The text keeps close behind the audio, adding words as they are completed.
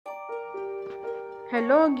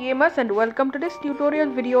Hello gamers and welcome to this tutorial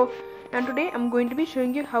video, and today I'm going to be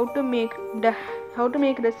showing you how to make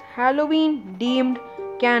this Halloween themed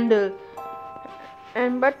candle.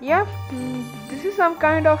 This is some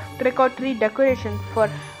kind of trick or treat decoration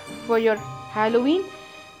for your Halloween.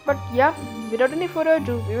 But yeah, without any further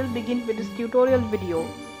ado, we will begin with this tutorial video.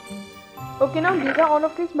 Okay, now these are all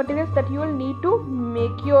of these materials that you will need to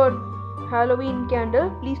make your Halloween candle.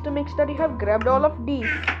 Please to make sure you have grabbed all of these.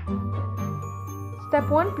 Step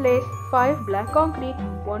 1. Place 5 black concrete.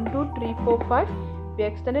 1, 2, 3, 4, 5. We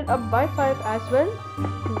extend it up by 5 as well.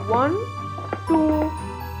 1, 2,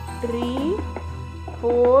 3,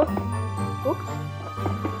 4,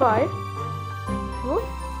 5. Good.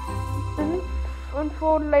 And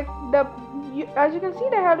for like as you can see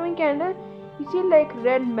the Halloween candle, you see like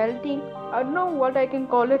red melting. I don't know what I can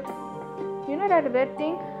call it. You know that red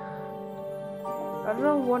thing? I don't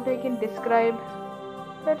know what I can describe.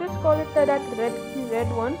 Let us call it that red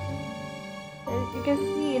one. And you can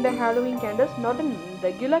see in the Halloween candles, not in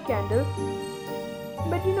regular candles,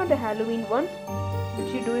 but you know the Halloween ones,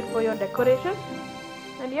 which you do it for your decoration.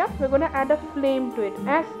 And yeah, we're gonna add a flame to it,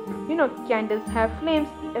 as you know candles have flames,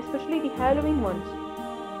 especially the Halloween ones.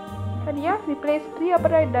 And yeah, we place 3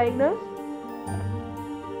 upright diagonals.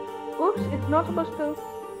 Oops, it's not supposed to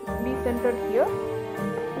be centered here.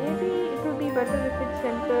 Maybe it will be better if it's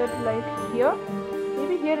centered like here.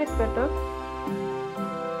 Maybe here is better.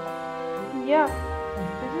 Yeah,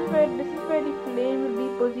 this is where the flame will be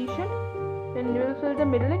positioned, and we will fill the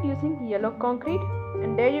middle it using yellow concrete.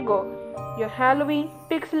 And there you go, your Halloween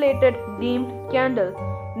pixelated themed candle.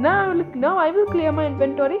 Now I will clear my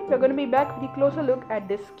inventory. We're going to be back with a closer look at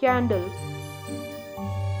this candle.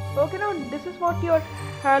 Okay, now this is what your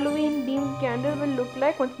Halloween themed candle will look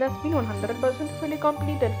like once it has been 100% fully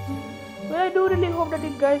completed. Well, I do really hope that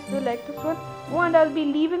you guys will like this one. And I'll be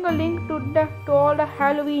leaving a link to all the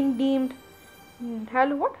Halloween themed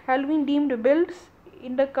Halloween themed builds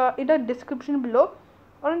in the description below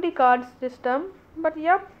or in the cards system. But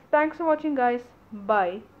yeah, thanks for watching guys.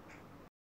 Bye.